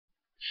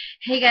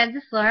Hey guys,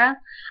 it's Laura.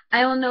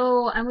 I'm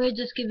gonna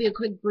just give you a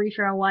quick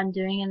briefer on what I'm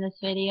doing in this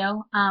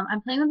video.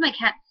 I'm playing with my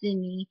cat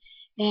Sydney,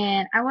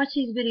 and I watch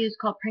these videos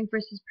called Prank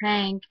versus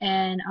Prank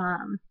and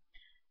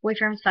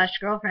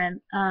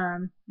boyfriend/girlfriend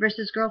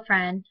versus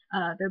girlfriend,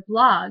 their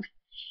blog.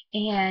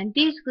 And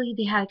basically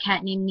they have a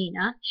cat named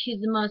Nina.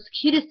 She's the most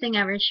cutest thing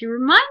ever. She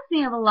reminds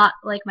me of a lot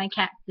like my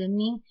cat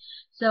Sydney.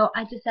 So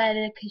I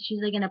decided, because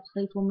she's like in a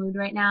playful mood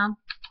right now,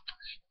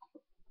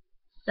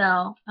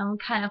 so I'm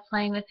kind of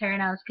playing with her,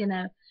 and I was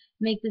gonna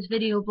make this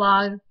video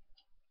vlog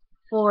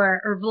for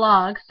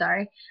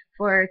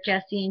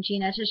Jesse and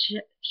Gina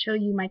to show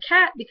you my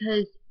cat,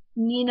 because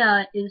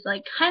Nina is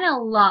like kind of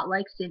a lot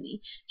like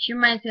Sydney. She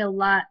reminds me a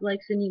lot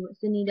like Sydney, what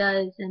Sydney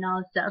does and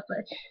all this stuff,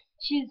 but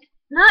she's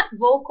not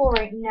vocal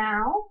right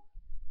now.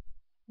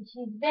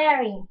 She's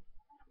very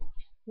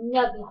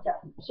nubby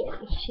stuff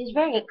kitty. She's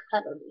very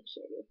cuddly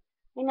kitty.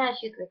 Right now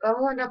she's like, I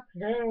want to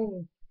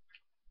play.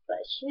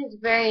 But she's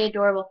very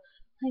adorable.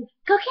 Like,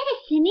 go get it,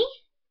 Sydney.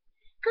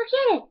 Go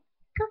get it.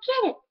 Go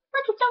get it.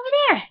 Look, it's over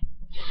there.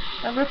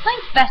 So we're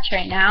playing fetch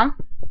right now.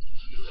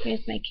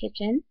 Here's my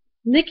kitchen.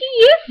 Look at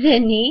you,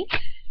 Sydney.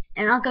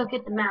 And I'll go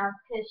get the mouse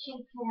because she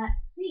can't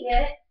see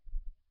it.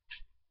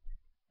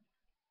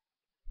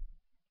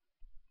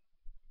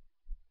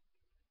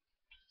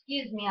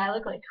 Excuse me, I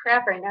look like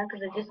crap right now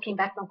because I just came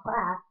back from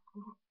class.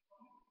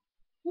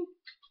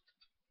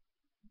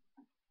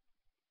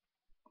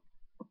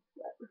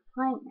 But we're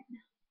playing right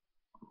now.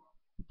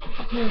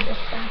 I'll move this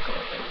back over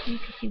so you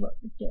can see what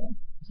we're doing.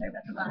 Sorry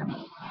about the bottom.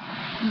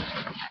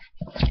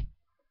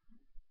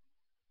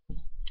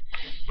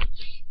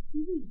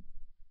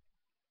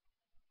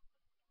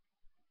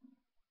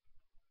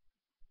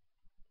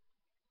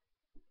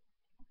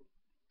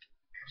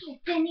 Hey,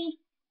 Sydney.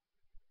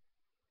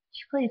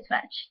 She plays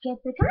fetch. Get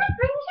the come on,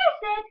 bring here,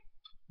 Sid.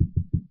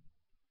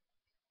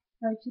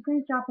 Alright, she's going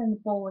to drop in the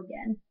bowl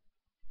again.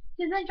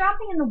 She's been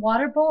dropping in the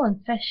water bowl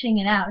and fishing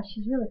it out.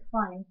 She's really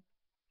fun.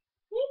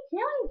 What are you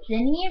doing,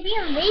 Sydney? You're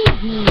being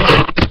lazy.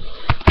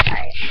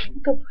 Alright, I'm going to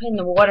go put in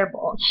the water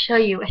bowl and show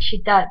you what she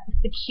does.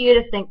 It's the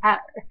cutest thing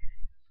ever.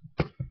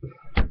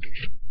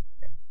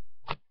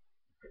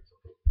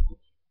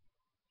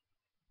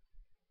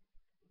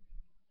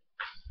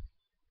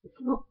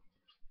 Oh.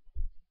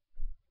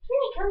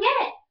 Sydney, come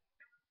get it.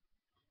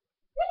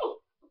 Sydney.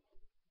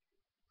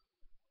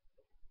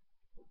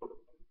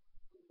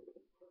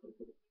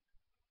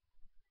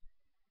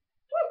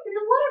 Yes, in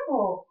the water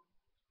bowl.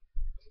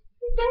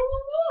 What's doing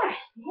in there,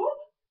 Sid?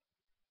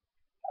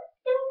 What's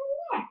doing in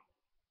there?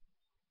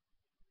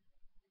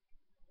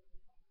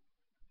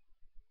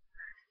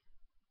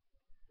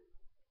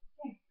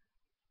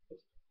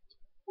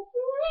 What's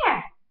in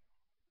there?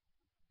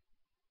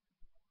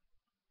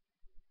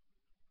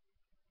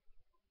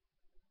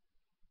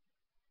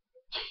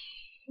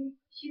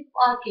 She's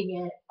blocking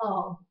it.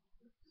 Oh.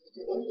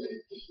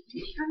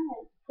 She's trying to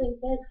play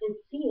dead and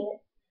see it.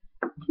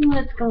 See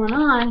what's going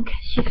on,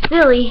 because she's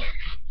silly.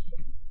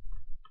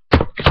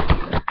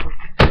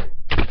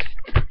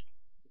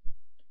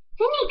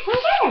 Sydney, come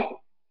get it.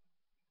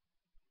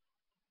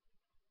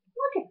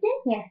 Look, it's in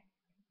here.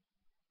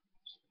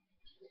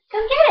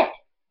 Come get it.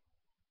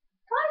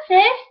 Come on,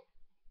 sis.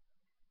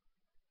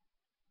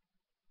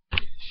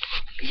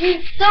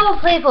 She's so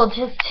playful.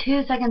 Just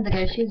 2 seconds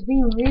ago, she was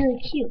being really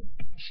cute.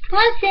 Come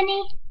on,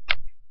 Sydney.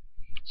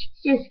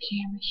 She's just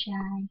camera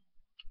shy.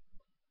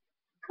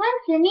 Come on,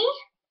 Sydney.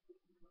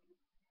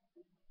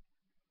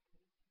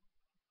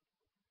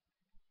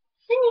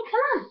 Sydney,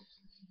 come on.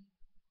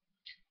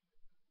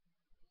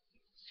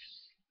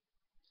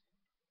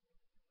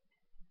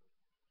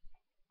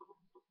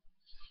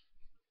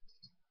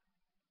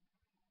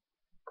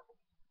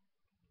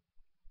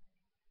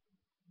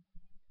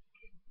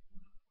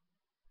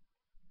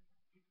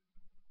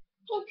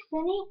 Thanks,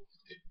 Sydney.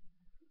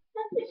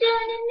 What's it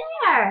doing in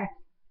there?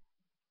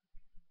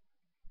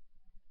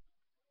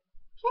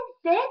 Can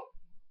Sid?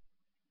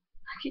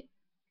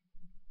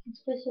 He's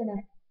fishing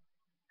it.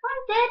 Come on,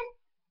 Sid.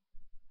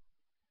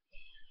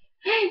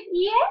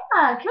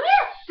 Yeah, come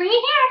here. Bring it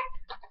here.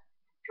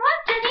 Come on,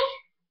 Sydney.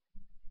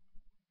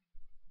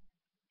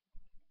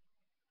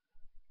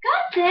 Come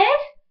on, Sid.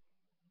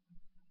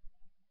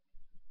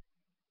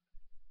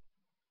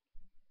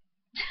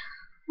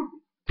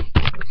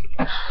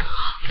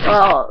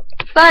 Well,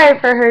 sorry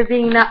for her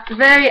being not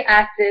very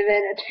active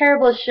and a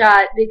terrible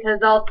shot,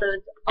 because also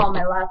it's on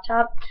my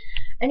laptop.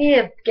 I need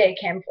to get a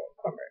camcorder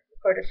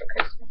for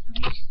Christmas.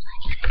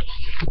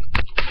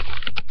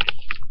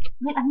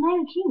 Wait, I'm not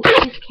even kidding.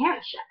 She's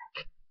camera shy.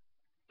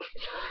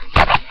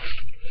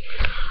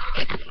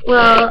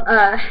 Well,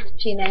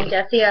 Gina and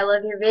Jesse, I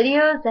love your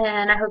videos,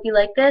 and I hope you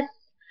like this.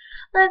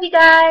 Love you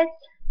guys.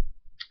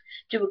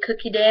 Do a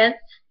cookie dance.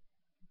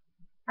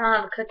 I don't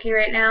have a cookie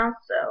right now,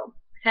 so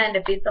kind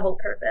of defeats the whole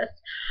purpose.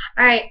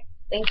 Alright,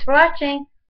 thanks for watching.